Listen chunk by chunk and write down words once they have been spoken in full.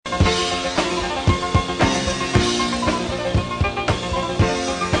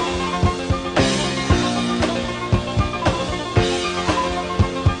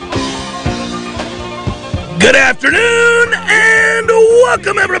Good afternoon and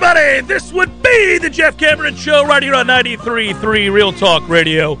welcome, everybody. This would be the Jeff Cameron Show right here on 93.3 Real Talk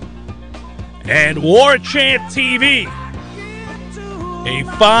Radio and War Chant TV.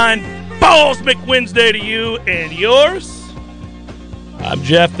 A fine Ballsmick Wednesday to you and yours. I'm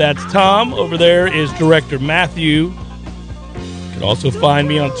Jeff, that's Tom. Over there is Director Matthew. You can also find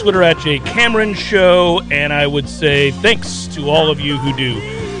me on Twitter at JCameronShow, and I would say thanks to all of you who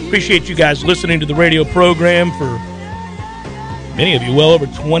do. Appreciate you guys listening to the radio program for many of you well over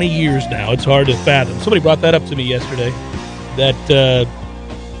 20 years now. It's hard to fathom. Somebody brought that up to me yesterday. That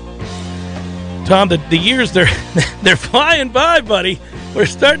Tom, the years they're flying by, buddy. We're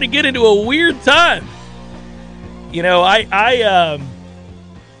starting to get into a weird time. You know, I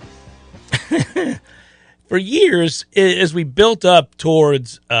for years as we built up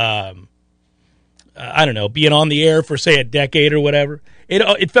towards I don't know, being on the air for say a decade or whatever.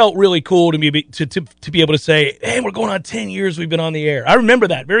 It felt really cool to me to be able to say, hey, we're going on 10 years we've been on the air. I remember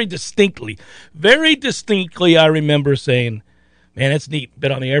that very distinctly. Very distinctly, I remember saying, man, that's neat,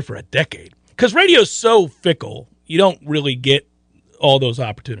 been on the air for a decade. Because radio's so fickle, you don't really get all those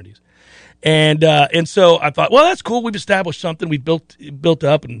opportunities. And so I thought, well, that's cool. We've established something. We've built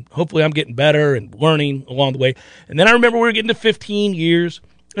up, and hopefully I'm getting better and learning along the way. And then I remember we were getting to 15 years.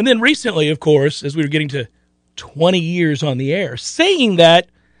 And then recently, of course, as we were getting to 20 years on the air, saying that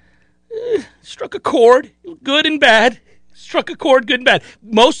struck a chord, good and bad. Struck a chord, good and bad.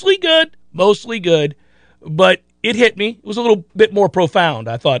 Mostly good, but it hit me. It was a little bit more profound.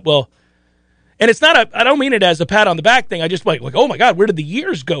 I thought, well, and it's not I don't mean it as a pat on the back thing. I just like, oh my God, where did the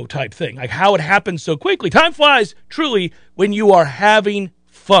years go type thing? Like how it happened so quickly. Time flies truly when you are having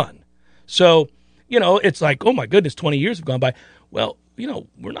fun. So, you know, it's like, oh my goodness, 20 years have gone by. Well, you know,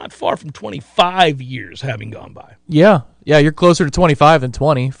 we're not far from 25 years having gone by. Yeah, you're closer to 25 than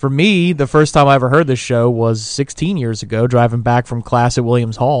 20. For me, the first time I ever heard this show was 16 years ago, driving back from class at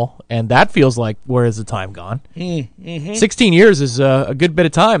Williams Hall, and that feels like, where has the time gone? Mm-hmm. 16 years is a good bit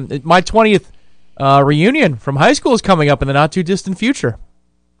of time. My 20th reunion from high school is coming up in the not-too-distant future.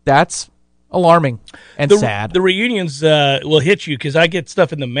 That's alarming and sad. The reunions will hit you because I get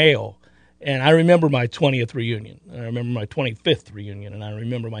stuff in the mail. And I remember my 20th reunion. I remember my 25th reunion. And I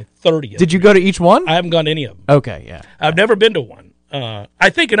remember my 30th. Did you go to each one? I haven't gone to any of them. Okay, yeah. I've never been to one. I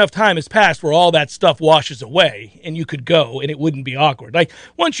think enough time has passed where all that stuff washes away and you could go and it wouldn't be awkward. Like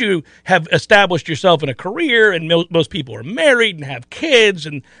once you have established yourself in a career and most people are married and have kids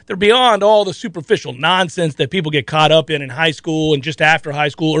and they're beyond all the superficial nonsense that people get caught up in high school and just after high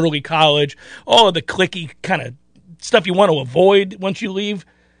school, early college, all of the cliquey kind of stuff you want to avoid once you leave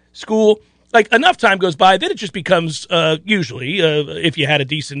school. Like, enough time goes by, then it just becomes, usually, if you had a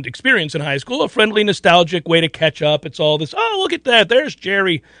decent experience in high school, a friendly, nostalgic way to catch up. It's all this, oh, look at that, there's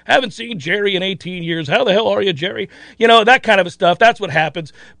Jerry. Haven't seen Jerry in 18 years. How the hell are you, Jerry? You know, that kind of stuff. That's what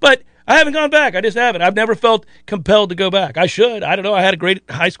happens. But I haven't gone back. I just haven't. I've never felt compelled to go back. I should. I don't know. I had a great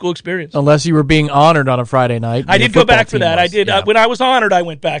high school experience. Unless you were being honored on a Friday night. I did go back for that. I did. Yeah. When I was honored, I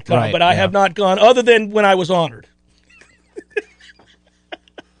went back, Tom, right, but I have not gone, other than when I was honored.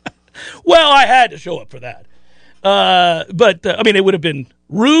 Well, I had to show up for that. But I mean, it would have been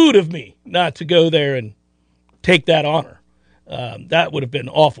rude of me not to go there and take that honor. That would have been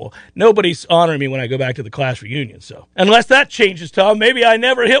awful. Nobody's honoring me when I go back to the class reunion. So unless that changes, Tom, maybe I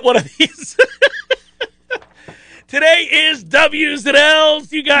never hit one of these. Today is W's and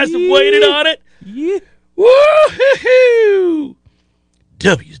L's. You guys have waited on it. Yeah. Woo-hoo-hoo.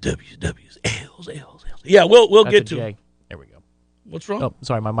 W's, L's. Yeah, we'll get to it. What's wrong? Oh,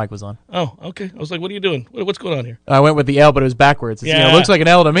 sorry, my mic was on. Oh, okay. I was like, what are you doing? What's going on here? I went with the L, but it was backwards. Yeah. It looks like an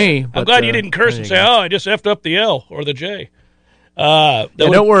L to me. But, I'm glad you didn't curse and say, I just effed up the L or the J.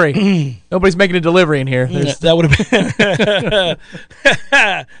 Don't worry. Nobody's making a delivery in here. That would have been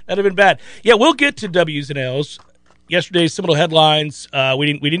that'd have been bad. Yeah, we'll get to W's and L's. Yesterday's Seminole headlines.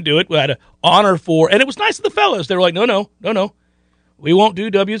 We didn't do it. We had an honor for, and it was nice of the fellas. They were like, no. We won't do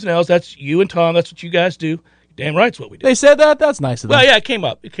W's and L's. That's you and Tom. That's what you guys do. Damn right's what we do. They said that? That's nice of them. Well, yeah, it came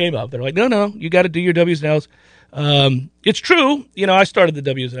up. They're like, no, you got to do your W's and L's. It's true. You know, I started the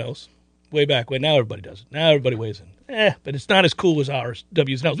W's and L's way back when. Now everybody does it. Now everybody weighs in. But it's not as cool as ours,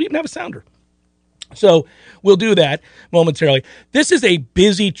 W's and L's. We even have a sounder. So we'll do that momentarily. This is a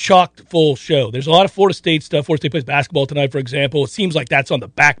busy, chock-full show. There's a lot of Florida State stuff. Florida State plays basketball tonight, for example. It seems like that's on the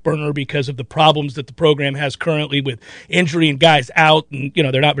back burner because of the problems that the program has currently with injury and guys out, and you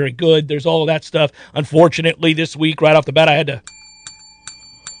know they're not very good. There's all of that stuff. Unfortunately, this week, right off the bat, I had to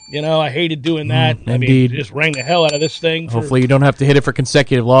I hated doing that. Indeed. Just rang the hell out of this thing. Hopefully you don't have to hit it for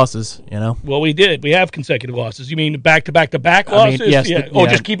consecutive losses, Well, we did. We have consecutive losses. You mean back-to-back-to-back losses? yes.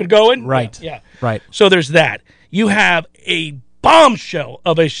 Just keep it going? Right. Yeah. Right. So there's that. You have a bombshell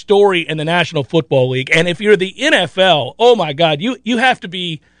of a story in the National Football League. And if you're the NFL, oh, my God, you have to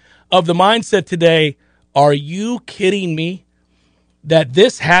be of the mindset today, are you kidding me that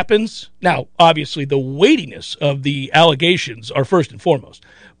this happens? Now, obviously, the weightiness of the allegations are first and foremost.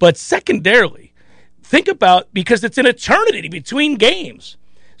 But secondarily, think about, because it's an eternity between games.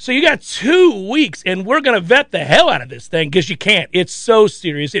 So you got 2 weeks, and we're going to vet the hell out of this thing because you can't. It's so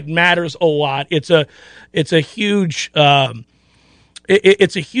serious. It matters a lot. It's a huge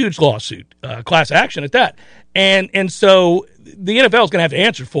it's a huge lawsuit, class action at that. And so the NFL is going to have to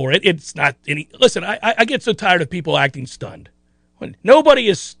answer for it. It's not any. Listen, I get so tired of people acting stunned. Nobody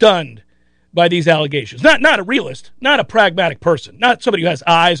is stunned by these allegations. Not a realist, not a pragmatic person, not somebody who has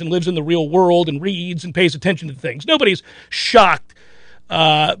eyes and lives in the real world and reads and pays attention to things. Nobody's shocked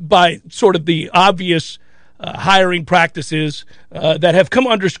by sort of the obvious hiring practices that have come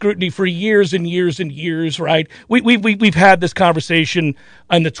under scrutiny for years and years and years, right? We've had this conversation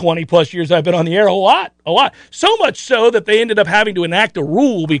in the 20-plus years I've been on the air a lot. So much so that they ended up having to enact a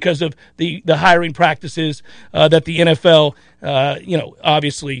rule because of the hiring practices that the NFL,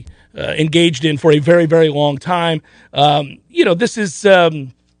 obviously engaged in for a very, very long time. This is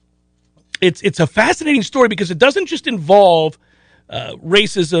it's a fascinating story because it doesn't just involve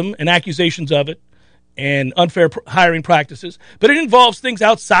racism and accusations of it and unfair hiring practices, but it involves things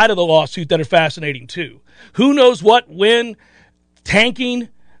outside of the lawsuit that are fascinating too. Who knows what, when, tanking,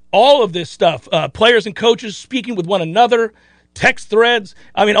 all of this stuff, players and coaches speaking with one another, text threads.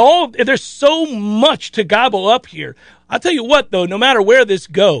 There's so much to gobble up here. I'll tell you what, though, no matter where this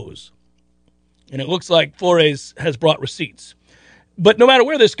goes, and it looks like Flores has brought receipts, but no matter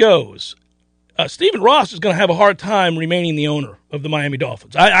where this goes, Stephen Ross is going to have a hard time remaining the owner of the Miami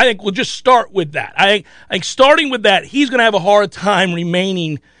Dolphins. I think we'll just start with that. I think starting with that, he's going to have a hard time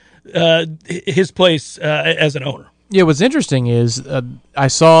remaining his place as an owner. Yeah, what's interesting is I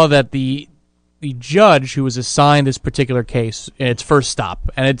saw that the judge who was assigned this particular case in its first stop,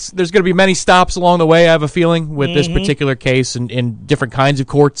 and there's going to be many stops along the way, I have a feeling, with this particular case in different kinds of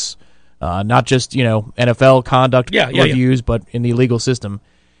courts, not just NFL conduct reviews, but in the legal system.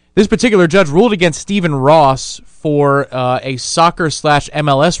 This particular judge ruled against Stephen Ross for a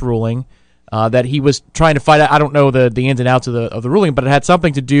soccer/MLS ruling that he was trying to fight out. I don't know the ins and outs of the ruling, but it had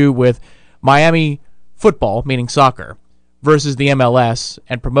something to do with Miami football, meaning soccer, versus the MLS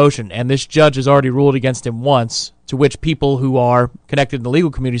and promotion. And this judge has already ruled against him once, to which people who are connected in the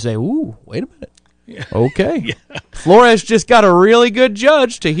legal community say, ooh, wait a minute. Yeah. Okay. Yeah. Flores just got a really good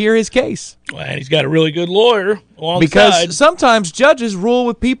judge to hear his case. Well, and he's got a really good lawyer alongside. Because sometimes judges rule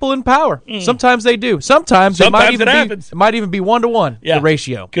with people in power. Sometimes they do. Sometimes it might even be 1-to-1, the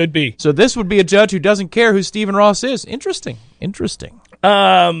ratio. Could be. So this would be a judge who doesn't care who Stephen Ross is. Interesting.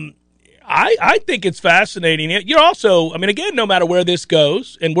 I think it's fascinating. You're also, again, no matter where this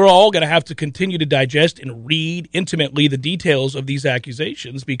goes, and we're all going to have to continue to digest and read intimately the details of these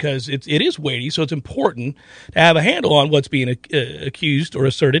accusations because it is weighty, so it's important to have a handle on what's being accused or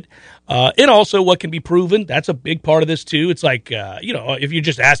asserted, and also what can be proven. That's a big part of this, too. It's like, if you're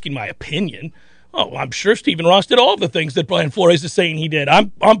just asking my opinion, I'm sure Stephen Ross did all of the things that Brian Flores is saying he did.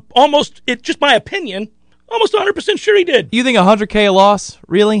 I'm almost, it's just my opinion, almost 100% sure he did. You think $100K a loss?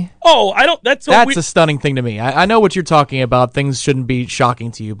 Really? Oh, I don't. That's a stunning thing to me. I know what you're talking about. Things shouldn't be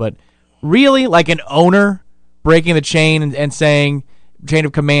shocking to you, but really, like an owner breaking the chain and saying, chain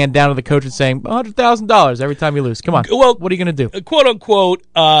of command down to the coach and saying $100,000 every time you lose. Come on. Well, what are you going to do? Quote unquote,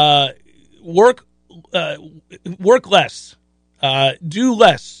 work less, do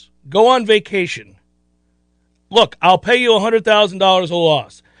less, go on vacation. Look, I'll pay you $100,000 a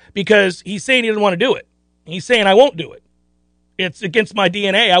loss because he's saying he doesn't want to do it. He's saying, I won't do it. It's against my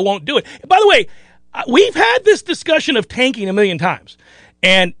DNA. I won't do it. By the way, we've had this discussion of tanking a million times,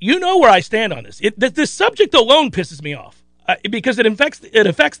 and you know where I stand on this. This subject alone pisses me off because it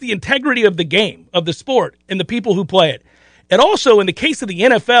affects the integrity of the game, of the sport, and the people who play it. It also, in the case of the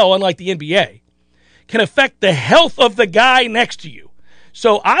NFL, unlike the NBA, can affect the health of the guy next to you.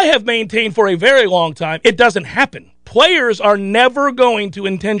 So I have maintained for a very long time it doesn't happen. Players are never going to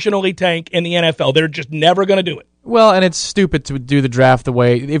intentionally tank in the NFL. They're just never going to do it. Well, and it's stupid to do the draft the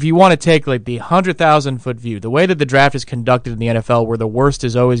way, if you want to take like the 100,000-foot view, the way that the draft is conducted in the NFL where the worst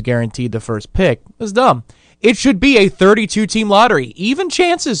is always guaranteed the first pick is dumb. It should be a 32-team lottery, even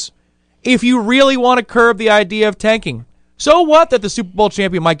chances, if you really want to curb the idea of tanking. So what that the Super Bowl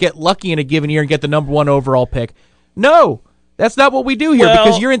champion might get lucky in a given year and get the number one overall pick? No. That's not what we do here, Well,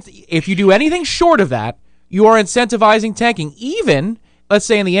 because if you do anything short of that, you are incentivizing tanking. Even, let's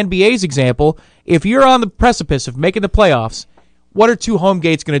say in the NBA's example, if you're on the precipice of making the playoffs, what are 2 home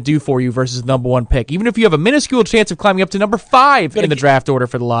gates going to do for you versus the number 1 pick? Even if you have a minuscule chance of climbing up to number 5 in the draft order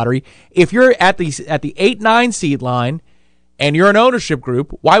for the lottery, if you're at the 8-9 seed line and you're an ownership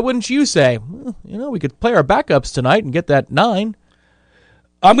group, why wouldn't you say, we could play our backups tonight and get that 9?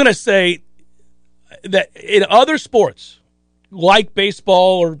 I'm going to say that in other sports, like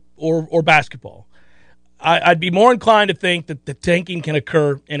baseball or basketball, I'd be more inclined to think that the tanking can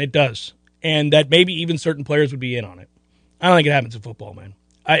occur, and it does, and that maybe even certain players would be in on it. I don't think it happens in football, man.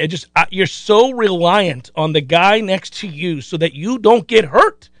 You're so reliant on the guy next to you so that you don't get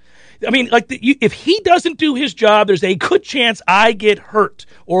hurt. I mean, if he doesn't do his job, there's a good chance I get hurt,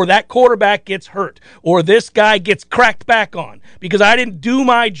 or that quarterback gets hurt, or this guy gets cracked back on because I didn't do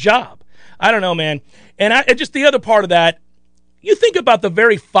my job. I don't know, man. And just the other part of that, you think about the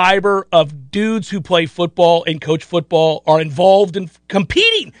very fiber of dudes who play football and coach football are involved in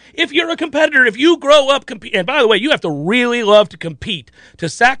competing. If you're a competitor, if you grow up competing, and by the way, you have to really love to compete, to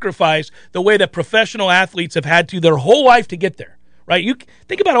sacrifice the way that professional athletes have had to their whole life to get there. Right? You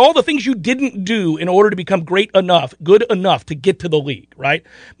think about all the things you didn't do in order to become good enough to get to the league, right?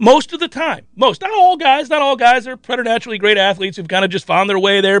 Most of the time, not all guys are preternaturally great athletes who've kind of just found their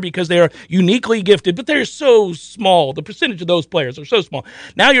way there because they are uniquely gifted, but they're so small. The percentage of those players are so small.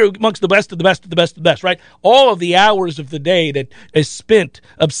 Now you're amongst the best of the best of the best of the best, right? All of the hours of the day that is spent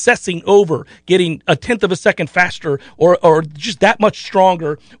obsessing over getting a tenth of a second faster or just that much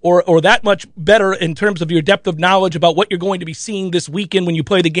stronger or that much better in terms of your depth of knowledge about what you're going to be seeing this weekend when you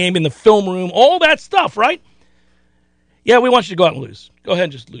play the game in the film room, all that stuff, right? Yeah, we want you to go out and lose. Go ahead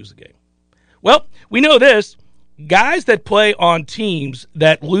and just lose the game. Well, we know this. Guys that play on teams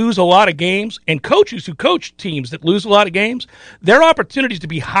that lose a lot of games and coaches who coach teams that lose a lot of games, their opportunities to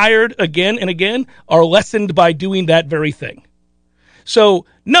be hired again and again are lessened by doing that very thing. So,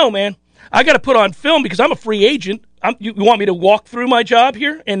 no, man, I got to put on film because I'm a free agent. You want me to walk through my job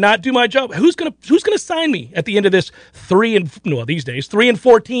here and not do my job? Who's gonna sign me at the end of this 3 and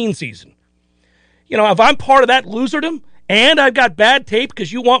 14 season? If I'm part of that loserdom and I've got bad tape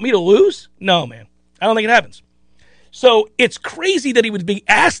because you want me to lose, no, man, I don't think it happens. So it's crazy that he would be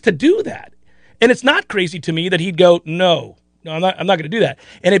asked to do that, and it's not crazy to me that he'd go, no, I'm not going to do that.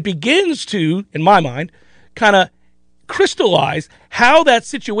 And it begins to, in my mind, kind of crystallize how that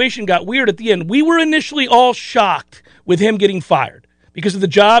situation got weird at the end. We were initially all shocked with him getting fired because of the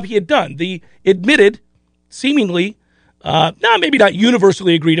job he had done. The admitted, seemingly, maybe not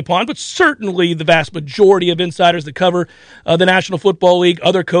universally agreed upon, but certainly the vast majority of insiders that cover the National Football League,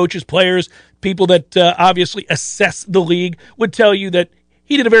 other coaches, players, people that obviously assess the league would tell you that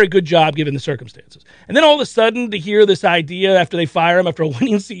he did a very good job given the circumstances. And then all of a sudden to hear this idea after they fire him, after a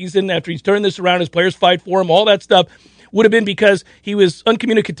winning season, after he's turned this around, his players fight for him, all that stuff, would have been because he was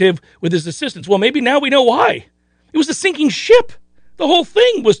uncommunicative with his assistants. Well, maybe now we know why. It was the sinking ship. The whole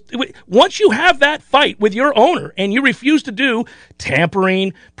thing was, once you have that fight with your owner and you refuse to do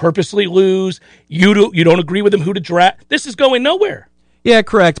tampering, purposely lose, you don't agree with him who to draft, this is going nowhere. Yeah,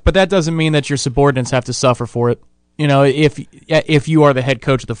 correct, but that doesn't mean that your subordinates have to suffer for it. If you are the head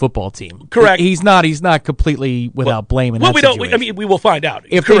coach of the football team, correct. He's not completely without blame in that situation. We will find out.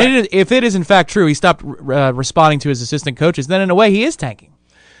 If it is in fact true, he stopped responding to his assistant coaches. Then in a way, he is tanking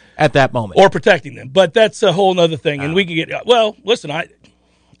at that moment or protecting them. But that's a whole other thing. And we can get listen. I'm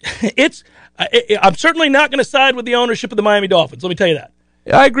certainly not going to side with the ownership of the Miami Dolphins. Let me tell you that.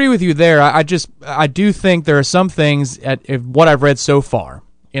 I agree with you there. I do think there are some things at what I've read so far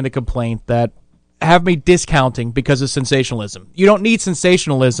in the complaint that have me discounting because of sensationalism. You don't need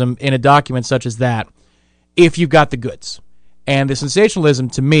sensationalism in a document such as that if you've got the goods. And the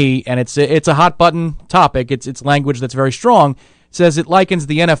sensationalism to me, and it's a hot button topic, it's language that's very strong, says it likens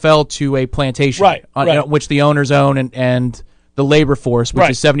the NFL to a plantation, right. Which the owners own and the labor force,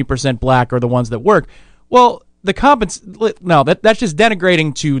 which is 70% black, are the ones that work. Well, that's just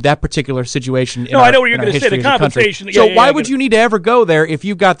denigrating to that particular situation. I know what you're going to say. The compensation. So why would you need to ever go there if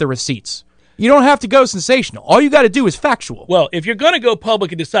you've got the receipts? You don't have to go sensational. All you got to do is factual. Well, if you're going to go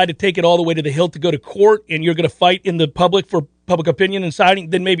public and decide to take it all the way to the hill to go to court, and you're going to fight in the public for public opinion and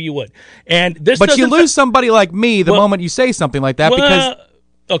siding, then maybe you would. And but you lose somebody like me the moment you say something like that because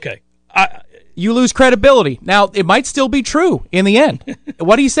okay, you lose credibility. Now, it might still be true in the end.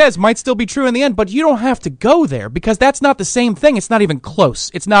 What he says might still be true in the end, but you don't have to go there because that's not the same thing. It's not even close.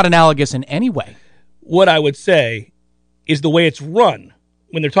 It's not analogous in any way. What I would say is the way it's run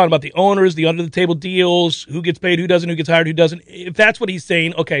when they're talking about the owners, the under-the-table deals, who gets paid, who doesn't, who gets hired, who doesn't. If that's what he's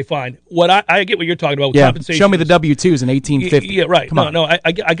saying, okay, fine. What I get what you're talking about with compensation. Show me the W-2s in 1850. Yeah, right. Come on. No,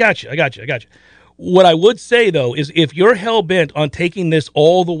 I got you. What I would say, though, is if you're hell-bent on taking this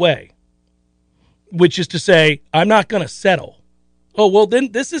all the way, which is to say, I'm not going to settle. Oh, well,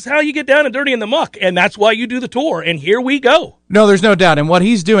 then this is how you get down and dirty in the muck, and that's why you do the tour, and here we go. No, there's no doubt. And what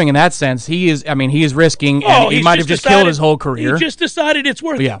he's doing in that sense, he is risking, and he might have just killed his whole career. He just decided it's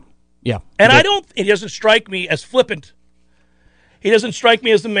worth it. Yeah. And it doesn't strike me as flippant. He doesn't strike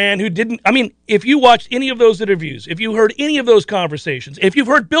me as the man who didn't. I mean, if you watched any of those interviews, if you heard any of those conversations, if you've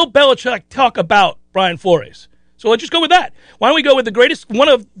heard Bill Belichick talk about Brian Flores, so let's just go with that. Why don't we go with the greatest, one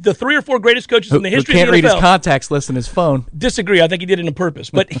of the 3 or 4 greatest coaches in the history of the NFL? Can't read his contacts list in his phone. Disagree. I think he did it on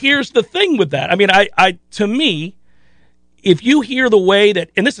purpose. But here's the thing with that. I mean, to me, if you hear the way that,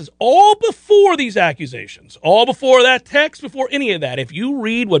 and this is all before these accusations, all before that text, before any of that, if you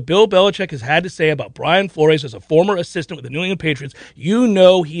read what Bill Belichick has had to say about Brian Flores as a former assistant with the New England Patriots, you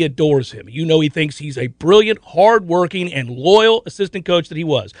know he adores him. You know he thinks he's a brilliant, hardworking, and loyal assistant coach that he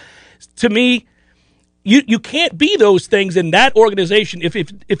was. To me, you can't be those things in that organization if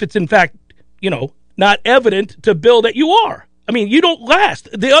it's in fact, not evident to Bill that you are. I mean, you don't last.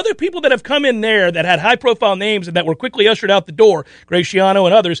 The other people that have come in there that had high-profile names and that were quickly ushered out the door, Graciano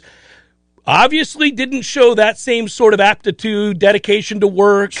and others, obviously didn't show that same sort of aptitude, dedication to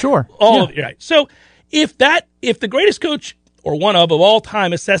work. Sure. All of it, right. So if the greatest coach or one of all time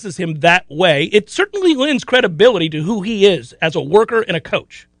assesses him that way, it certainly lends credibility to who he is as a worker and a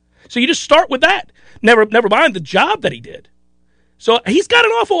coach. So you just start with that. Never mind the job that he did. So he's got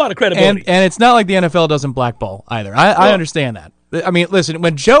an awful lot of credibility. And it's not like the NFL doesn't blackball either. I understand that. I mean, listen,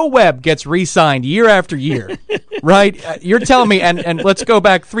 when Joe Webb gets re-signed year after year, right, you're telling me, and let's go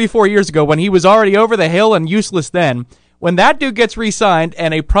back 3-4 years ago when he was already over the hill and useless then, when that dude gets re-signed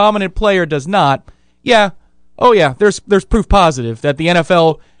and a prominent player does not, there's proof positive that the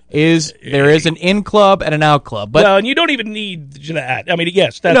NFL there is an in club and an out club. But and you don't even need that. I mean,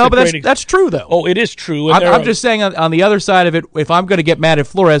 yes, that's true though. Oh, it is true. I'm just saying on the other side of it, if I'm going to get mad at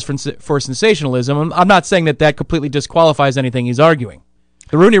Flores for sensationalism, I'm not saying that completely disqualifies anything he's arguing.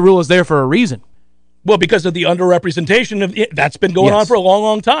 The Rooney Rule is there for a reason. Well, because of the underrepresentation that's been going on for a long,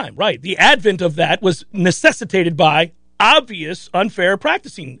 long time, right? The advent of that was necessitated by obvious unfair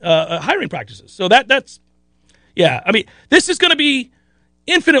hiring practices. So that's I mean, this is going to be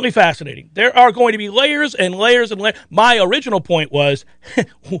infinitely fascinating. There are going to be layers and layers and layers. My original point was,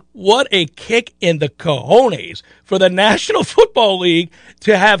 what a kick in the cojones for the National Football League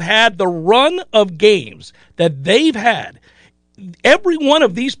to have had the run of games that they've had. Every one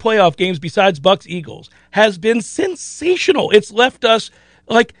of these playoff games besides Bucs-Eagles has been sensational. It's left us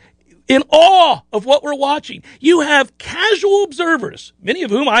like in awe of what we're watching. You have casual observers, many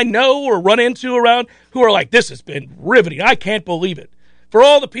of whom I know or run into around, who are like, this has been riveting. I can't believe it. For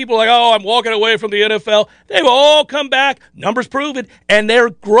all the people like, I'm walking away from the NFL, they've all come back, numbers proven, and they're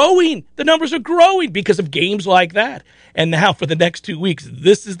growing. The numbers are growing because of games like that. And now for the next 2 weeks,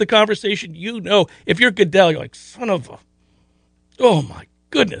 this is the conversation. If you're Goodell, you're like, oh my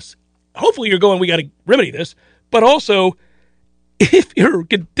goodness. Hopefully you're going, we got to remedy this. But also, if you're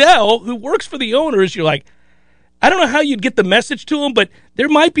Goodell, who works for the owners, you're like, I don't know how you'd get the message to them, but there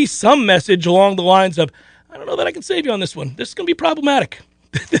might be some message along the lines of, I don't know that I can save you on this one. This is going to be problematic.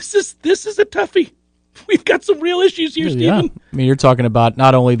 This is a toughie. We've got some real issues here, Stephen. I mean, you're talking about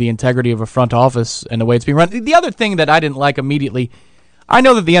not only the integrity of a front office and the way it's being run. The other thing that I didn't like immediately, I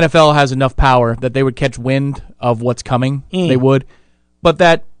know that the NFL has enough power that they would catch wind of what's coming. They would. But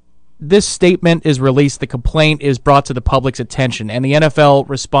that this statement is released, the complaint is brought to the public's attention, and the NFL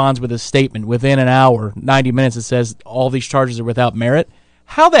responds with a statement within an hour, 90 minutes, that says all these charges are without merit.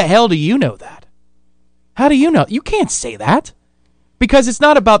 How the hell do you know that? How do you know? You can't say that because it's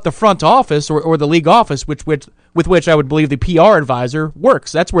not about the front office or the league office, with which I would believe the PR advisor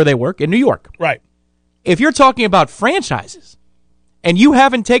works. That's where they work in New York. Right. If you're talking about franchises and you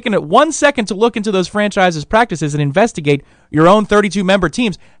haven't taken it 1 second to look into those franchises' practices and investigate your own 32-member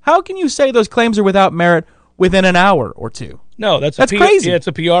teams, how can you say those claims are without merit within an hour or two? No, that's crazy. Yeah, it's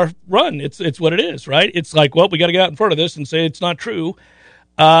a PR run. It's what it is, right? It's like, well, we got to get out in front of this and say it's not true.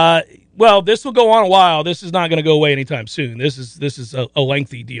 Well, this will go on a while. This is not going to go away anytime soon. This is a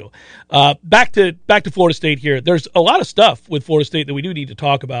lengthy deal. Back to Florida State here. There's a lot of stuff with Florida State that we do need to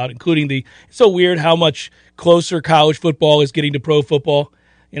talk about, including it's so weird how much closer college football is getting to pro football.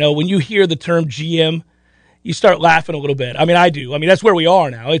 When you hear the term GM, you start laughing a little bit. I mean, I do. I mean, that's where we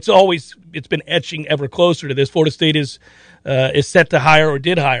are now. It's been etching ever closer to this. Florida State is set to hire or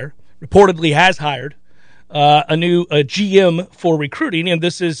did hire, reportedly has hired a new GM for recruiting, and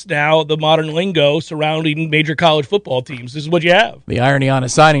this is now the modern lingo surrounding major college football teams. This is what you have. The irony on a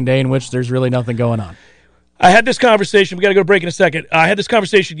signing day in which there's really nothing going on. I had this conversation. We got to go to break in a second. I had this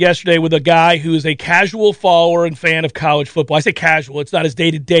conversation yesterday with a guy who is a casual follower and fan of college football. I say casual. It's not his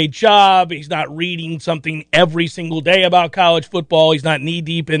day-to-day job. He's not reading something every single day about college football. He's not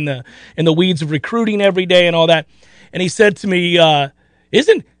knee-deep in the weeds of recruiting every day and all that. And he said to me,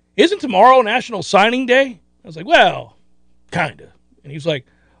 isn't tomorrow National Signing Day? I was like, well, kind of. And he was like,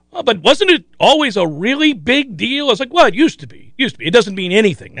 oh, but wasn't it always a really big deal? I was like, well, it used to be. It doesn't mean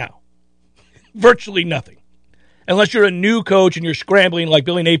anything now. Virtually nothing. Unless you're a new coach and you're scrambling like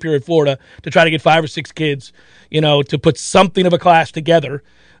Billy Napier at Florida to try to get 5 or 6 kids, to put something of a class together.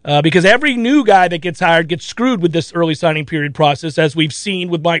 Because every new guy that gets hired gets screwed with this early signing period process, as we've seen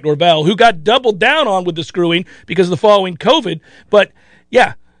with Mike Norvell, who got doubled down on with the screwing because of the following COVID. But,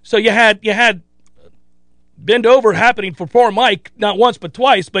 yeah, so you had bend over happening for poor Mike, not once but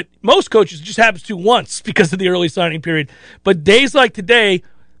twice. But most coaches, it just happens to once because of the early signing period. But days like today,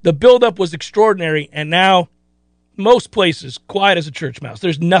 the buildup was extraordinary, and now most places quiet as a church mouse.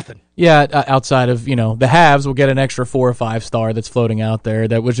 There's nothing. Yeah, outside of, the haves will get an extra 4 or 5 star that's floating out there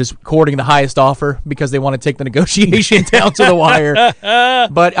that was just courting the highest offer because they want to take the negotiation down to the wire.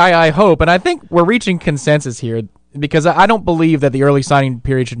 But I hope, and I think we're reaching consensus here, because I don't believe that the early signing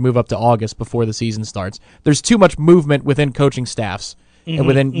period should move up to August before the season starts. There's too much movement within coaching staffs. And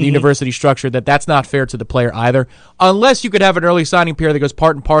within the university structure, that's not fair to the player either, unless you could have an early signing period that goes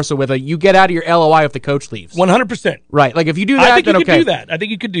part and parcel with you get out of your LOI if the coach leaves. 100%. Right. Like, if you do that, I think then you okay. could do that. I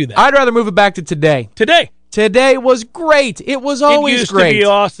think you could do that. I'd rather move it back to today. Today was great. It was always great. It used to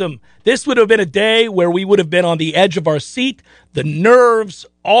be awesome. This would have been a day where we would have been on the edge of our seat, the nerves,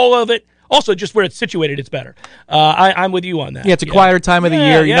 all of it. Also, just where it's situated, it's better. I'm with you on that. Yeah, it's a quieter time of the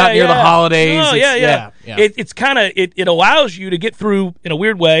year. You're not near the holidays. Oh, yeah. It's kind of it allows you to get through in a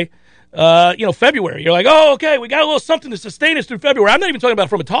weird way. February. You're like, oh, okay, we got a little something to sustain us through February. I'm not even talking about it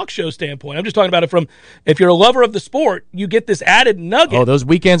from a talk show standpoint. I'm just talking about it from, if you're a lover of the sport, you get this added nugget. Oh, those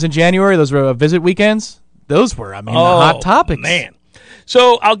weekends in January, those were visit weekends. Those were, the hot topics. Man.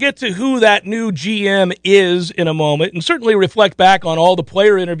 So I'll get to who that new GM is in a moment, and certainly reflect back on all the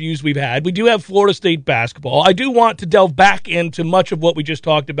player interviews we've had. We do have Florida State basketball. I do want to delve back into much of what we just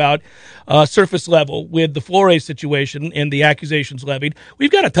talked about, surface level, with the Flores situation and the accusations levied.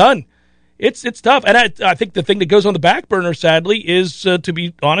 We've got a ton. It's tough, and I think the thing that goes on the back burner, sadly, is, to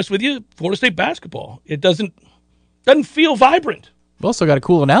be honest with you, Florida State basketball. It doesn't feel vibrant. We've also got a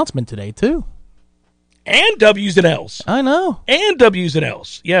cool announcement today, too. And W's and L's. I know. And W's and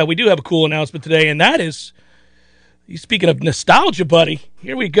L's. Yeah, we do have a cool announcement today, and that is, speaking of nostalgia, buddy,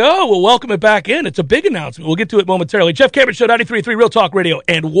 here we go. We'll welcome it back in. It's a big announcement. We'll get to it momentarily. Jeff Cameron Show, 93.3 Real Talk Radio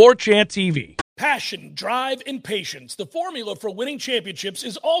and War Chant TV. Passion, drive, and patience. The formula for winning championships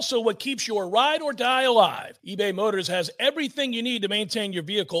is also what keeps your ride or die alive. eBay Motors has everything you need to maintain your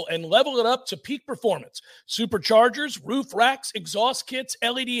vehicle and level it up to peak performance. Superchargers, roof racks, exhaust kits,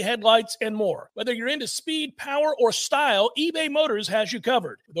 LED headlights, and more. Whether you're into speed, power, or style, eBay Motors has you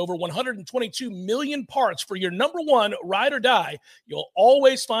covered. With over 122 million parts for your number one ride or die, you'll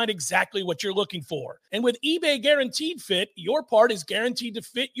always find exactly what you're looking for. And with eBay Guaranteed Fit, your part is guaranteed to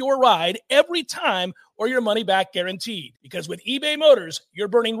fit your ride every time, or your money back guaranteed. Because with eBay Motors, you're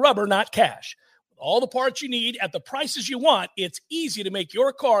burning rubber, not cash. With all the parts you need at the prices you want, it's easy to make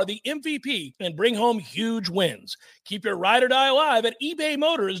your car the MVP and bring home huge wins. Keep your ride or die alive at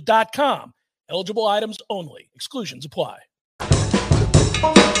ebaymotors.com. Eligible items only. Exclusions apply.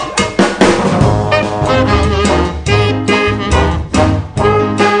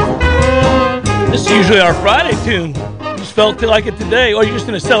 This is usually our Friday tune. Just felt like it today, or you're just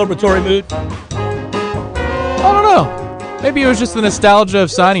in a celebratory mood? I don't know. Maybe it was just the nostalgia of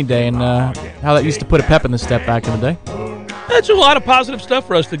signing day and how that used to put a pep in the step back in the day. That's a lot of positive stuff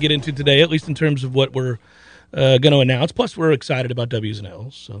for us to get into today, at least in terms of what we're going to announce. Plus, we're excited about W's and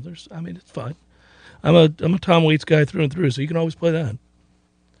L's, so it's fine. I'm a Tom Waits guy through and through, so you can always play that.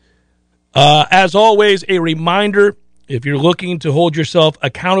 As always, a reminder: if you're looking to hold yourself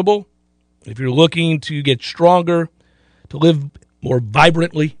accountable, if you're looking to get stronger, to live more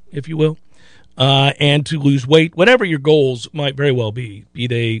vibrantly, if you will, and to lose weight, whatever your goals might very well be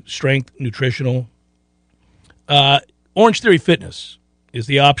they strength, nutritional, Orange Theory Fitness is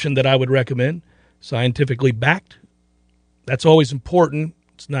the option that I would recommend, scientifically backed. That's always important.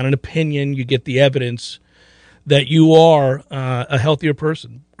 It's not an opinion. You get the evidence that you are a healthier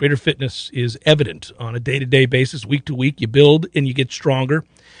person, Greater fitness is evident on a day-to-day basis, week to week. You build and you get stronger.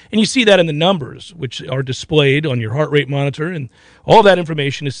 And you see that in the numbers, which are displayed on your heart rate monitor. And all that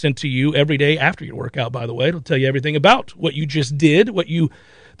information is sent to you every day after your workout, by the way. It'll tell you everything about what you just did,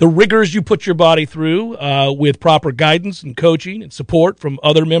 the rigors you put your body through with proper guidance and coaching and support from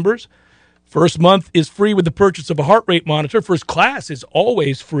other members. First month is free with the purchase of a heart rate monitor. First class is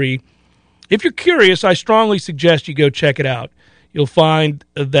always free. If you're curious, I strongly suggest you go check it out. You'll find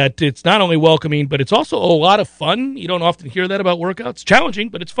that it's not only welcoming, but it's also a lot of fun. You don't often hear that about workouts. It's challenging,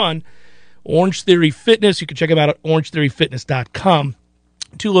 but it's fun. Orange Theory Fitness. You can check them out at orangetheoryfitness.com.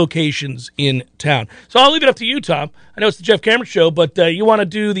 2 locations in town. So I'll leave it up to you, Tom. I know it's the Jeff Cameron Show, but you want to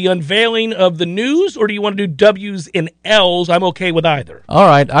do the unveiling of the news, or do you want to do W's and L's? I'm okay with either. All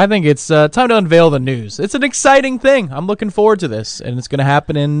right. I think it's time to unveil the news. It's an exciting thing. I'm looking forward to this, and it's going to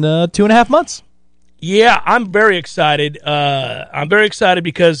happen in 2.5 months. Yeah, I'm very excited. I'm very excited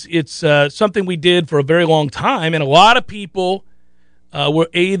because it's something we did for a very long time, and a lot of people were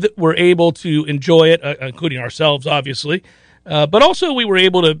able to enjoy it, including ourselves, obviously. But also we were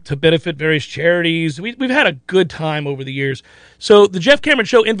able to benefit various charities. We've had a good time over the years. So the Jeff Cameron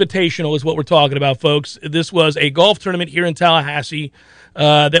Show Invitational is what we're talking about, folks. This was a golf tournament here in Tallahassee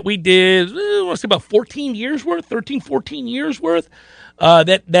that we did, I want to say about 14 years worth.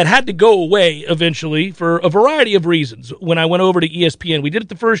 That had to go away eventually for a variety of reasons. When I went over to ESPN, we did it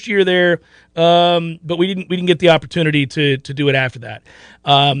the first year there, but we didn't get the opportunity to do it after that.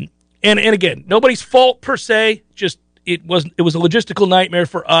 And again, nobody's fault per se. Just it was a logistical nightmare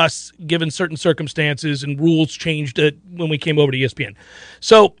for us given certain circumstances, and rules changed when we came over to ESPN.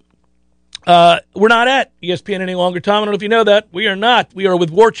 So we're not at ESPN any longer, Tom. I don't know if you know that. We are not. We are with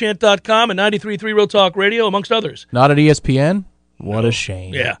warchant.com and 93.3 Real Talk Radio, amongst others. Not at ESPN? What a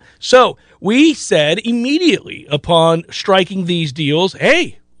shame. Yeah. So we said immediately upon striking these deals,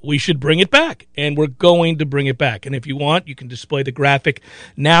 hey, we should bring it back, and we're going to bring it back. And if you want, you can display the graphic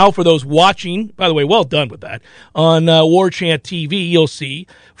now for those watching. By the way, well done with that. On War Chant TV, you'll see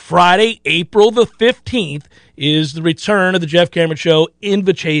Friday, April the 15th is the return of the Jeff Cameron Show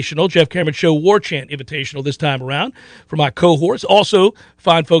Invitational, Jeff Cameron Show War Chant Invitational this time around for my cohorts. Also,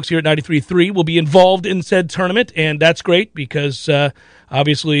 fine folks here at 93.3 will be involved in said tournament, and that's great because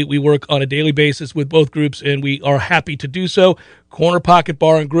obviously we work on a daily basis with both groups, and we are happy to do so. Corner Pocket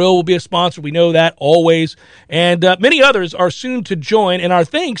Bar and Grill will be a sponsor. We know that always. And many others are soon to join. And our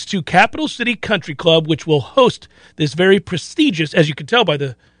thanks to Capital City Country Club, which will host this very prestigious, as you can tell by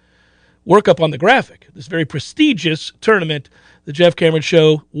the work up on the graphic, this very prestigious tournament, the Jeff Cameron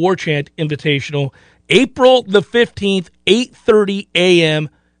Show War Chant Invitational, April the 15th, 8:30 a.m.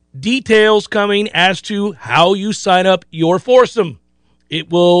 Details coming as to how you sign up your foursome. It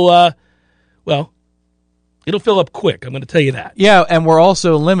will, it'll fill up quick. I'm going to tell you that. Yeah, and we're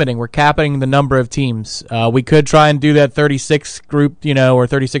also limiting. We're capping the number of teams. We could try and do that 36 group, or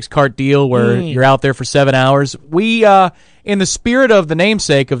 36 cart deal where you're out there for 7 hours. We, in the spirit of the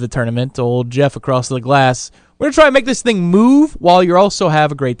namesake of the tournament, old Jeff across the glass, we're going to try and make this thing move while you also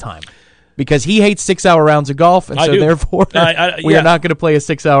have a great time. Because he hates 6-hour rounds of golf, and so therefore we are not going to play a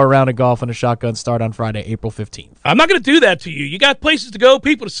 6-hour round of golf on a shotgun start on Friday, April 15th. I'm not going to do that to you. You got places to go,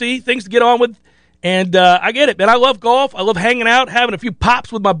 people to see, things to get on with, and I get it, man. I love golf. I love hanging out, having a few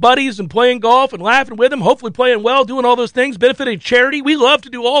pops with my buddies and playing golf and laughing with them, hopefully playing well, doing all those things, benefiting charity. We love to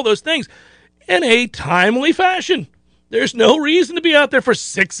do all those things in a timely fashion. There's no reason to be out there for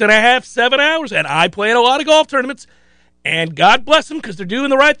 6.5, 7 hours, and I play in a lot of golf tournaments. And God bless them because they're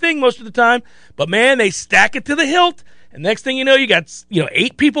doing the right thing most of the time. But, man, they stack it to the hilt. And next thing you know, you got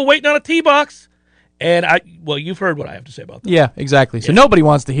 8 people waiting on a tee box. And, you've heard what I have to say about that. Yeah, exactly. So nobody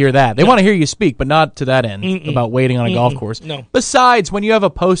wants to hear that. They want to hear you speak, but not to that end about waiting on a golf course. No. Besides, when you have a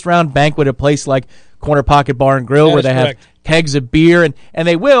post-round banquet at a place like Corner Pocket Bar and Grill where they have kegs of beer, and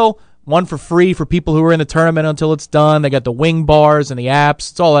they will, one for free for people who are in the tournament until it's done. They got the wing bars and the apps.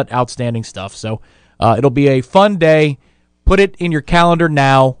 It's all that outstanding stuff. So it'll be a fun day. Put it in your calendar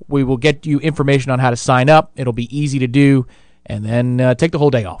now. We will get you information on how to sign up. It'll be easy to do. And then take the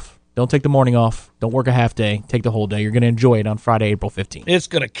whole day off. Don't take the morning off. Don't work a half day. Take the whole day. You're going to enjoy it on Friday, April 15th. It's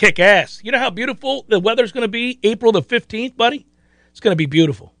going to kick ass. You know how beautiful the weather's going to be April the 15th, buddy? It's going to be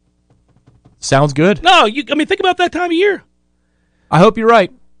beautiful. Sounds good. No, think about that time of year. I hope you're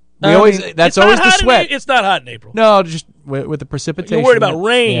right. That's always the sweat. It's not hot in April. No, just with the precipitation. You're worried about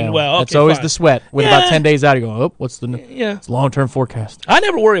rain. Yeah, well, okay, that's always fine. the sweat. With about 10 days out, you go, what's the long-term forecast? I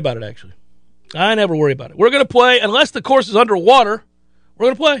never worry about it, actually. I never worry about it. We're going to play, unless the course is underwater, we're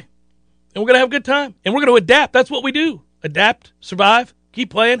going to play. And we're going to have a good time. And we're going to adapt. That's what we do. Adapt, survive,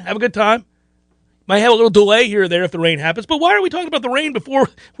 keep playing, have a good time. Might have a little delay here or there if the rain happens, but why are we talking about the rain before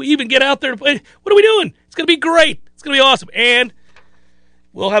we even get out there to play? What are we doing? It's going to be great. It's going to be awesome. And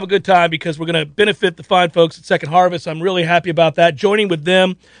we'll have a good time because we're going to benefit the fine folks at Second Harvest. I'm really happy about that. Joining with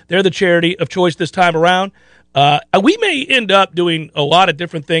them, they're the charity of choice this time around. We may end up doing a lot of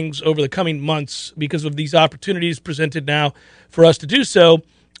different things over the coming months because of these opportunities presented now for us to do so.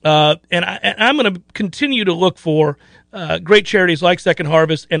 And I'm going to continue to look for great charities like Second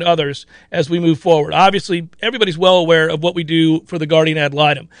Harvest and others as we move forward. Obviously, everybody's well aware of what we do for the Guardian Ad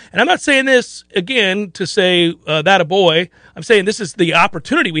Litem. And I'm not saying this, again, to say that a boy. I'm saying this is the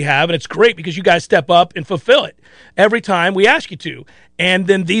opportunity we have, and it's great because you guys step up and fulfill it every time we ask you to. And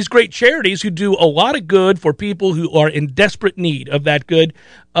then these great charities who do a lot of good for people who are in desperate need of that good,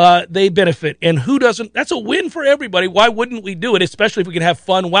 they benefit. And who doesn't? That's a win for everybody. Why wouldn't we do it, especially if we can have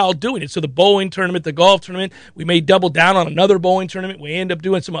fun while doing it? So the bowling tournament, the golf tournament, we may double down on another bowling tournament. We end up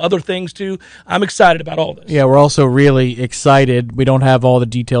doing some other things, too. I'm excited about all this. Yeah, we're also really excited. We don't have all the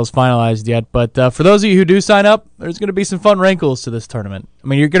details finalized yet, but for those of you who do sign up, there's going to be some fun wrinkles to this tournament. I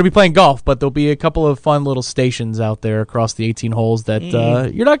mean, you're going to be playing golf, but there'll be a couple of fun little stations out there across the 18 holes that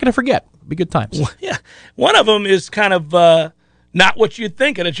you're not going to forget. It'll be good times. Yeah. One of them is kind of not what you'd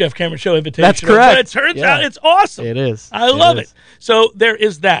think at a Jeff Cameron Show invitation. That's correct. But it turns out it's awesome. It is. I love it. So there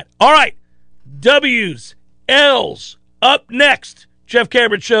is that. All right. W's, L's, up next. Jeff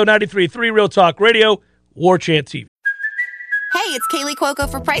Cameron Show, 93.3 Real Talk Radio, War Chant TV. Hey, it's Kaylee Cuoco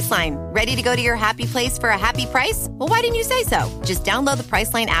for Priceline. Ready to go to your happy place for a happy price? Well, why didn't you say so? Just download the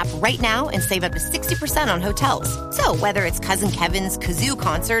Priceline app right now and save up to 60% on hotels. So whether it's Cousin Kevin's Kazoo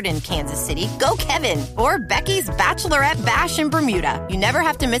Concert in Kansas City, go Kevin, or Becky's Bachelorette Bash in Bermuda, you never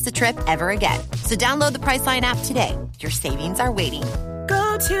have to miss a trip ever again. So download the Priceline app today. Your savings are waiting.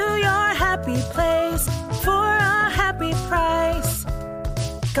 Go to your happy place for a happy price.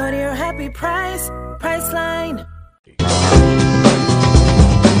 Go to your happy price, Priceline.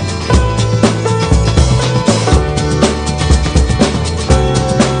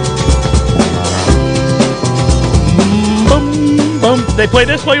 They played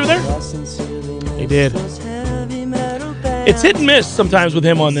this while you were there? They did. It's hit and miss sometimes with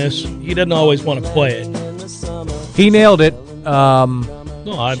him on this. He doesn't always want to play it. He nailed it.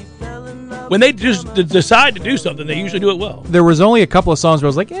 When they just decide to do something, they usually do it well. There was only a couple of songs where I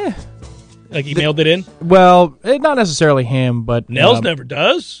was like, Like he nailed it in? Well, not necessarily him, but... Nels never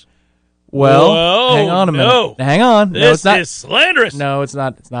does. Well, Whoa, hang on a minute. no. Hang on. This is slanderous. No, it's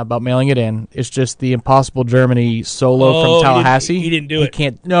not. It's not about mailing it in. It's just the Impossible Germany solo from Tallahassee. He didn't do it.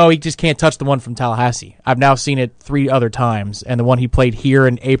 He just can't touch the one from Tallahassee. I've now seen it 3 other times, and the one he played here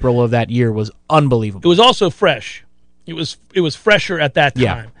in April of that year was unbelievable. It was also fresh. It was fresher at that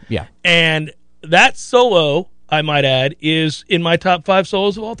time. Yeah. And that solo, I might add, is in my top 5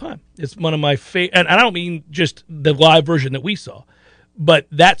 solos of all time. It's one of my favorite, and I don't mean just the live version that we saw, but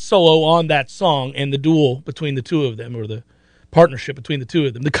that solo on that song and the duel between the two of them, or the partnership between the two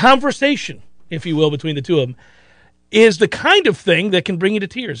of them, the conversation, if you will, between the two of them, is the kind of thing that can bring you to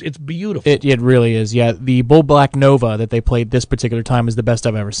tears. It's beautiful. It really is, yeah. The Bull Black Nova that they played this particular time is the best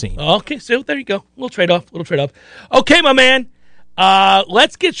I've ever seen. Okay, so there you go. Little trade-off. Okay, my man,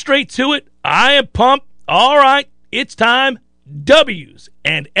 let's get straight to it. I am pumped. All right, it's time. W's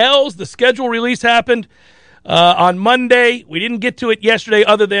and L's. The schedule release happened on Monday. We didn't get to it yesterday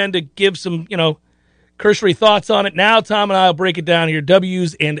other than to give some, cursory thoughts on it. Now Tom and I will break it down here.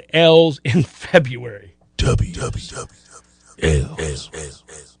 W's and L's in February. W's.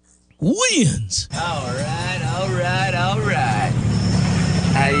 Wins. All right.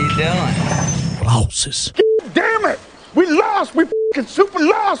 How you doing? Losses. Damn it! We lost! We f***ing super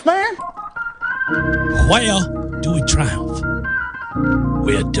lost, man! Where do we triumph?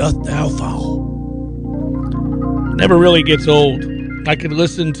 Where doth thou fall? Never really gets old. I could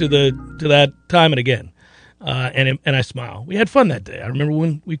listen to that time and again, and I smile. We had fun that day. I remember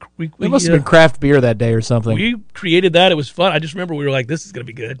when we it must have been craft beer that day or something. We created that. It was fun. I just remember we were like, "This is going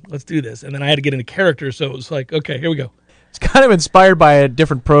to be good. Let's do this." And then I had to get into character, so it was like, "Okay, here we go." It's kind of inspired by a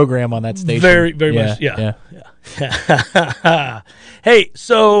different program on that station. Very, very much. Yeah. Hey,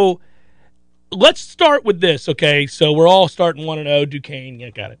 so let's start with this, okay? So we're all starting 1-0. Duquesne, yeah,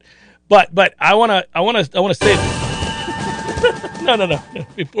 got it. But I wanna say no.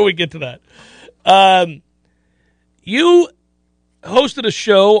 Before we get to that, you hosted a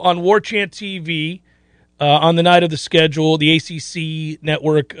show on War Chant TV on the night of the schedule, the ACC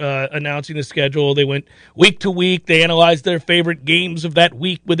network announcing the schedule. They went week to week. They analyzed their favorite games of that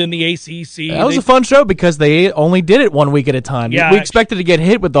week within the ACC. That was a fun show because they only did it 1 week at a time. Yeah, we expected to get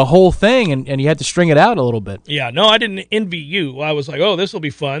hit with the whole thing, and you had to string it out a little bit. Yeah, no, I didn't envy you. I was like, oh, this will be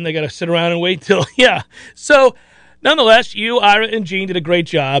fun. They got to sit around and wait till, yeah. So, nonetheless, you, Ira, and Gene did a great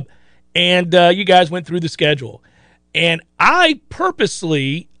job, and you guys went through the schedule. And I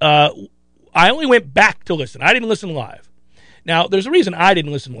purposely, I only went back to listen. I didn't listen live. Now, there's a reason I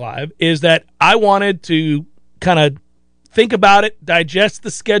didn't listen live, is that I wanted to kind of think about it, digest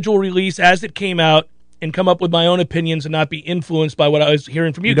the schedule release as it came out, and come up with my own opinions and not be influenced by what I was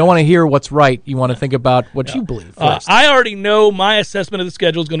hearing from you. You don't want to hear what's right. You want to think about what you believe first. I already know my assessment of the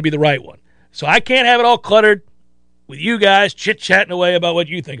schedule is going to be the right one. So I can't have it all cluttered with you guys chit-chatting away about what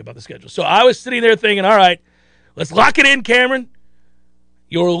you think about the schedule. So I was sitting there thinking, all right, let's lock it in, Cameron.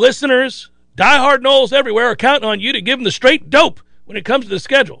 Your listeners, diehard Noles everywhere, are counting on you to give them the straight dope when it comes to the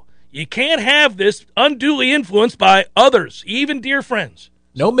schedule. You can't have this unduly influenced by others, even dear friends.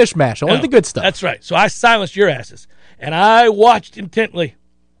 No mishmash, only the good stuff. That's right. So I silenced your asses, and I watched intently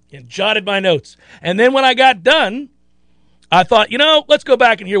and jotted my notes. And then when I got done, I thought, let's go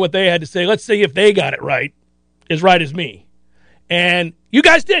back and hear what they had to say. Let's see if they got it right as me. And you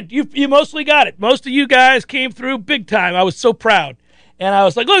guys did. You mostly got it. Most of you guys came through big time. I was so proud. And I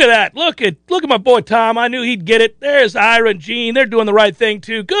was like, look at that. Look at my boy Tom. I knew he'd get it. There's Ira and Gene. They're doing the right thing,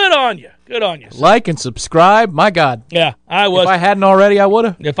 too. Good on you. Good on you. Like and subscribe. My God. Yeah, I was. If I hadn't already, I would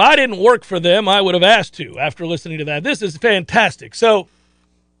have. If I didn't work for them, I would have asked to after listening to that. This is fantastic. So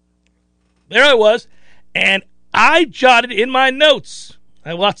there I was, and I jotted in my notes. I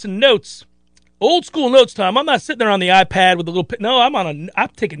have lots of notes. Old school notes, Tom. I'm not sitting there on the iPad with a little no, I'm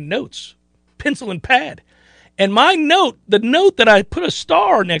taking notes. Pencil and pad. And my note, the note that I put a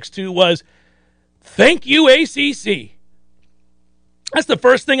star next to was, thank you, ACC. That's the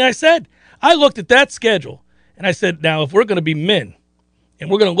first thing I said. I looked at that schedule, and I said, now, if we're going to be men,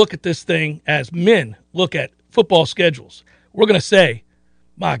 and we're going to look at this thing as men look at football schedules, we're going to say,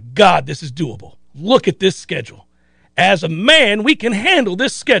 my God, this is doable. Look at this schedule. As a man, we can handle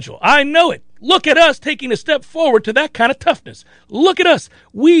this schedule. I know it. Look at us taking a step forward to that kind of toughness. Look at us.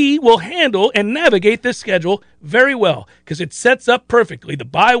 We will handle and navigate this schedule very well because it sets up perfectly. The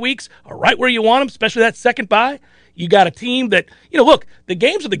bye weeks are right where you want them, especially that second bye. You got a team that, look, the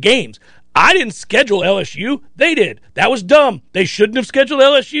games are the games. I didn't schedule LSU. They did. That was dumb. They shouldn't have scheduled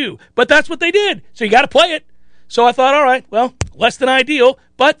LSU, but that's what they did. So you got to play it. So I thought, all right, well, less than ideal,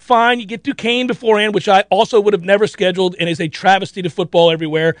 but fine. You get Duquesne beforehand, which I also would have never scheduled and is a travesty to football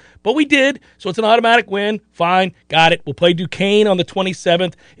everywhere. But we did, so it's an automatic win. Fine, got it. We'll play Duquesne on the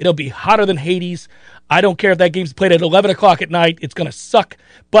 27th. It'll be hotter than Hades. I don't care if that game's played at 11 o'clock at night. It's going to suck.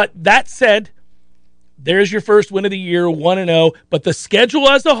 But that said, there's your first win of the year, 1-0. But the schedule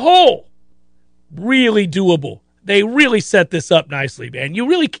as a whole, really doable. They really set this up nicely, man. You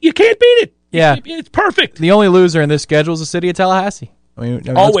can't beat it. Yeah. It's perfect. The only loser in this schedule is the city of Tallahassee. I mean,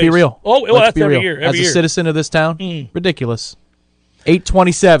 let's Always. be real. Oh, well, that's every year. As a citizen of this town, ridiculous.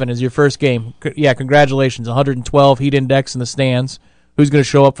 827 is your first game. Yeah, congratulations. 112 heat index in the stands. Who's going to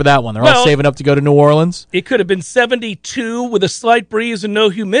show up for that one? They're all saving up to go to New Orleans. It could have been 72 with a slight breeze and no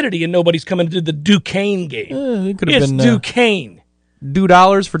humidity, and nobody's coming to the Duquesne game. It could have been Duquesne.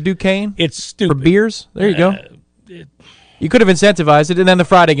 $2 for Duquesne? It's stupid. For beers? There you go. You could have incentivized it, and then the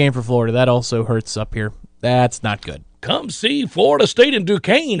Friday game for Florida. That also hurts up here. That's not good. Come see Florida State and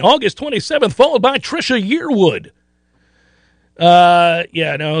Duquesne, August 27th, followed by Trisha Yearwood.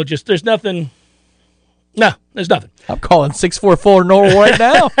 There's nothing. No, there's nothing. I'm calling 644 Norwell right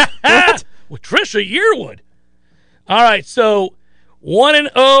now. What? With Trisha Yearwood. All right, so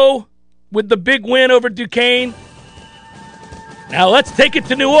 1-0 with the big win over Duquesne. Now let's take it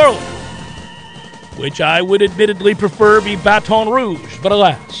to New Orleans, which I would admittedly prefer be Baton Rouge, but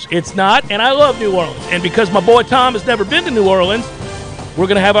alas, it's not, and I love New Orleans. And because my boy Tom has never been to New Orleans, we're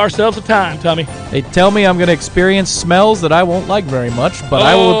going to have ourselves a time, Tommy. They tell me I'm going to experience smells that I won't like very much, but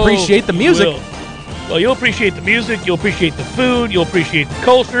I will appreciate the music. Well, you'll appreciate the music, you'll appreciate the food, you'll appreciate the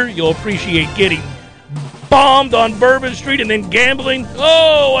culture, you'll appreciate getting bombed on Bourbon Street and then gambling.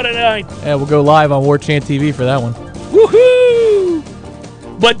 Oh, what a night. Yeah, we'll go live on War Chant TV for that one. Woohoo!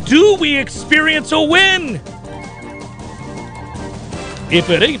 But do we experience a win? If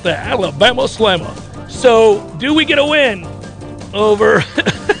it ain't the Alabama Slammer. So, do we get a win over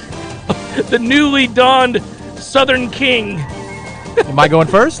the newly donned Southern King? Am I going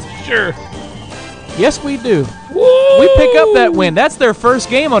first? Sure. Yes, we do. Woo! We pick up that win. That's their first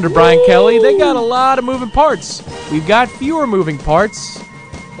game under Brian Kelly. They got a lot of moving parts. We've got fewer moving parts.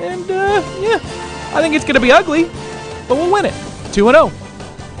 And, I think it's going to be ugly, but we'll win it. 2-0.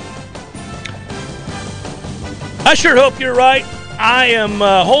 I sure hope you're right. I am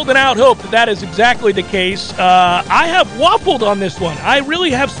holding out hope that is exactly the case. I have waffled on this one. I really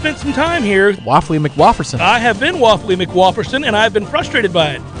have spent some time here. Waffly McWafferson. I have been Waffly McWafferson, and I've been frustrated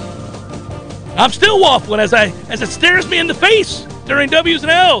by it. I'm still waffling as it stares me in the face during W's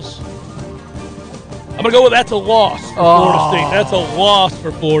and L's. I'm going to go with that's a loss for Florida State. That's a loss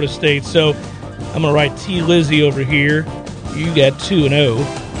for Florida State. So I'm going to write T. Lizzie over here. You got 2-0.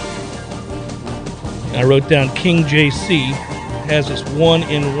 I wrote down King JC. Has us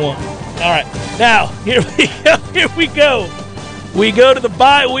 1-1. All right. Now, here we go. Here we go. We go to the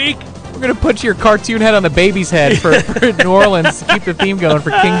bye week. We're going to put your cartoon head on the baby's head for New Orleans to keep the theme going for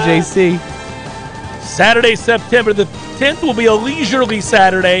King JC. Saturday, September the 10th will be a leisurely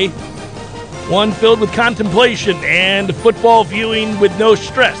Saturday. One filled with contemplation and football viewing with no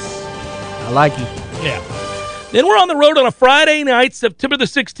stress. I like you. Yeah. Then we're on the road on a Friday night, September the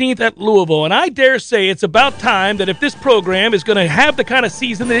 16th at Louisville. And I dare say it's about time that if this program is going to have the kind of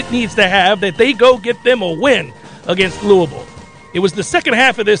season that it needs to have, that they go get them a win against Louisville. It was the second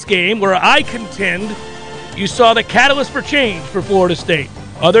half of this game where I contend you saw the catalyst for change for Florida State.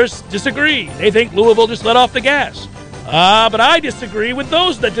 Others disagree. They think Louisville just let off the gas. But I disagree with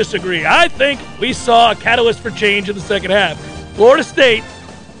those that disagree. I think we saw a catalyst for change in the second half. Florida State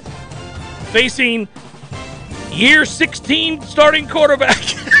facing year 16 starting quarterback.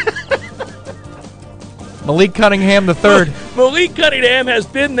 Malik Cunningham III. Malik Cunningham has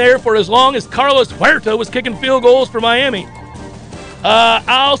been there for as long as Carlos Huerta was kicking field goals for Miami.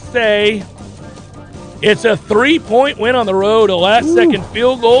 I'll say it's a 3-point win on the road, a last-second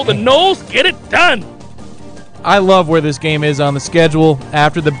field goal. The Noles get it done. I love where this game is on the schedule.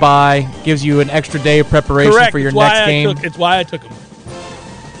 After the bye, gives you an extra day of preparation Correct. for your next game. It's why I took him.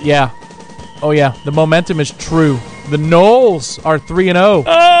 Yeah. Oh, yeah. The momentum is true. The Noles are 3-0.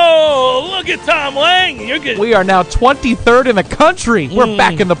 Oh, look at Tom Lang. You're good. We are now 23rd in the country. We're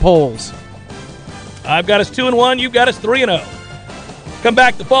back in the polls. I've got us 2-1. You've got us 3-0. Come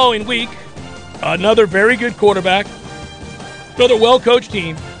back the following week. Another very good quarterback. Another well-coached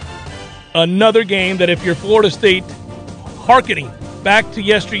team. Another game that if you're Florida State hearkening back to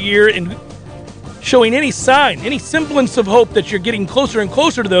yesteryear and showing any sign, any semblance of hope that you're getting closer and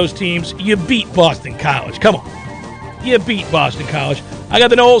closer to those teams, you beat Boston College. Come on. You beat Boston College. I got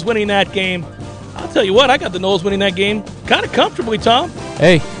the Noles winning that game. I'll tell you what, I got the Noles winning that game kind of comfortably, Tom.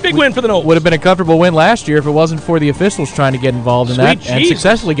 Hey. Big win for the Noles. Would have been a comfortable win last year if it wasn't for the officials trying to get involved in Sweet that Jesus. and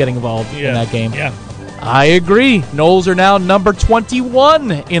successfully getting involved in that game. Yeah. I agree. Noles are now number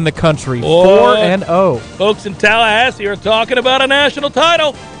 21 in the country. 4-0. Folks in Tallahassee are talking about a national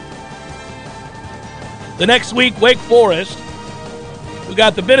title. The next week, Wake Forest, who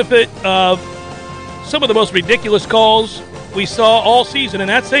got the benefit of some of the most ridiculous calls we saw all season, and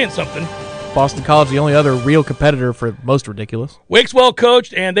that's saying something. Boston College, the only other real competitor for most ridiculous. Wake's well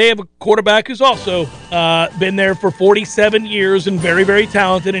coached, and they have a quarterback who's also been there for 47 years and very, very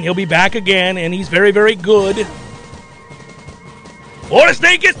talented, and he'll be back again, and he's very, very good. Florida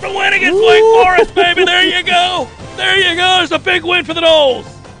State gets the win against Wake Forest, baby. There you go. There you go. There's a big win for the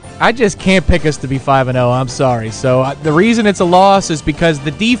Noles. I just can't pick us to be 5-0. I'm sorry. So the reason it's a loss is because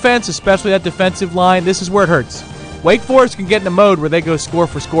the defense, especially that defensive line, this is where it hurts. Wake Forest can get in a mode where they go score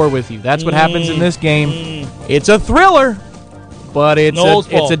for score with you. That's what happens in this game. It's a thriller, but it's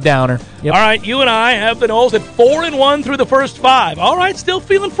a downer. Yep. All right, you and I have the Noles at 4-1 through the first 5. All right, still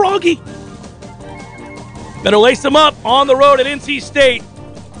feeling froggy. Better lace them up on the road at NC State.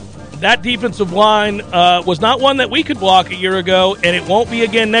 That defensive line was not one that we could block a year ago, and it won't be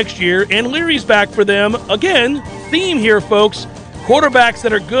again next year. And Leary's back for them. Again, theme here, folks. Quarterbacks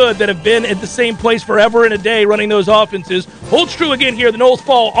that are good, that have been at the same place forever and a day running those offenses. Holds true again here. The Noles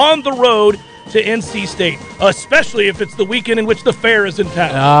fall on the road to NC State, especially if it's the weekend in which the fair is in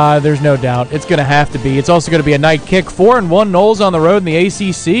town. There's no doubt. It's going to have to be. It's also going to be a night kick. 4-1 Noles on the road in the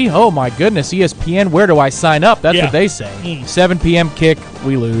ACC. Oh, my goodness. ESPN, where do I sign up? That's what they say. 7 p.m. kick.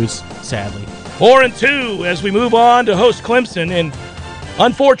 We lose, sadly. 4-2 as we move on to host Clemson. And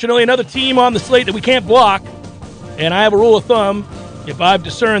unfortunately, another team on the slate that we can't block. And I have a rule of thumb. If I've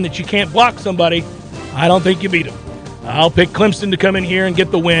discerned that you can't block somebody, I don't think you beat them. I'll pick Clemson to come in here and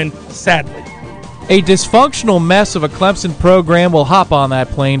get the win, sadly. A dysfunctional mess of a Clemson program will hop on that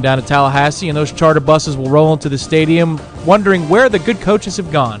plane down to Tallahassee, and those charter buses will roll into the stadium, wondering where the good coaches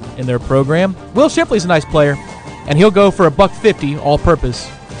have gone in their program. Will Shipley's a nice player, and he'll go for $150 all-purpose.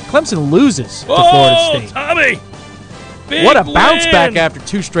 Clemson loses to Florida State. Tommy! Big what a win. bounce back after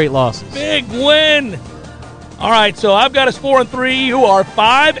 2 straight losses. Big win. All right, so I've got us 4-3. You are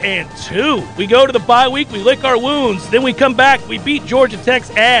 5-2. We go to the bye week. We lick our wounds. Then we come back. We beat Georgia Tech's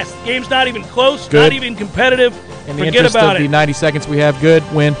ass. The game's not even close. Good. Not even competitive. In the Forget interest about of it. the 90 seconds we have, good,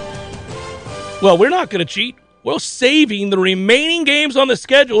 win. Well, we're not going to cheat. We're saving the remaining games on the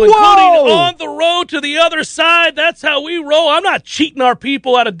schedule, including on the road to the other side. That's how we roll. I'm not cheating our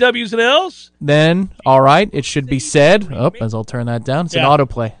people out of W's and L's. Then, all right, it should be said. As I'll turn that down. It's an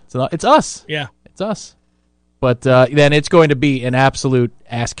autoplay. It's us. Yeah. It's us. But then it's going to be an absolute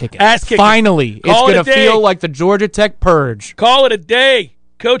ass-kicking. Ass-kicking. Finally, it's going to feel like the Georgia Tech purge. Call it a day.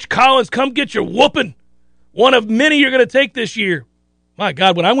 Coach Collins, come get your whooping. One of many you're going to take this year. My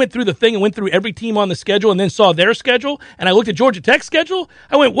God, when I went through the thing and went through every team on the schedule and then saw their schedule, and I looked at Georgia Tech's schedule,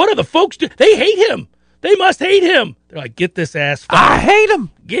 I went, what are the folks do? They hate him. They must hate him. They're like, get this ass fired. I hate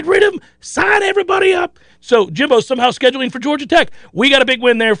him. Get rid of him. Sign everybody up. So Jimbo's somehow scheduling for Georgia Tech. We got a big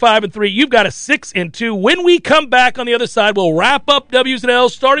win there, 5-3. You've got a 6-2. When we come back on the other side, we'll wrap up W's and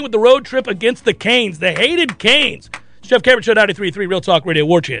L's, starting with the road trip against the Canes, the hated Canes. Jeff Cameron Show 93.3 Real Talk Radio,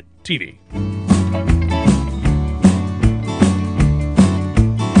 War Chant TV.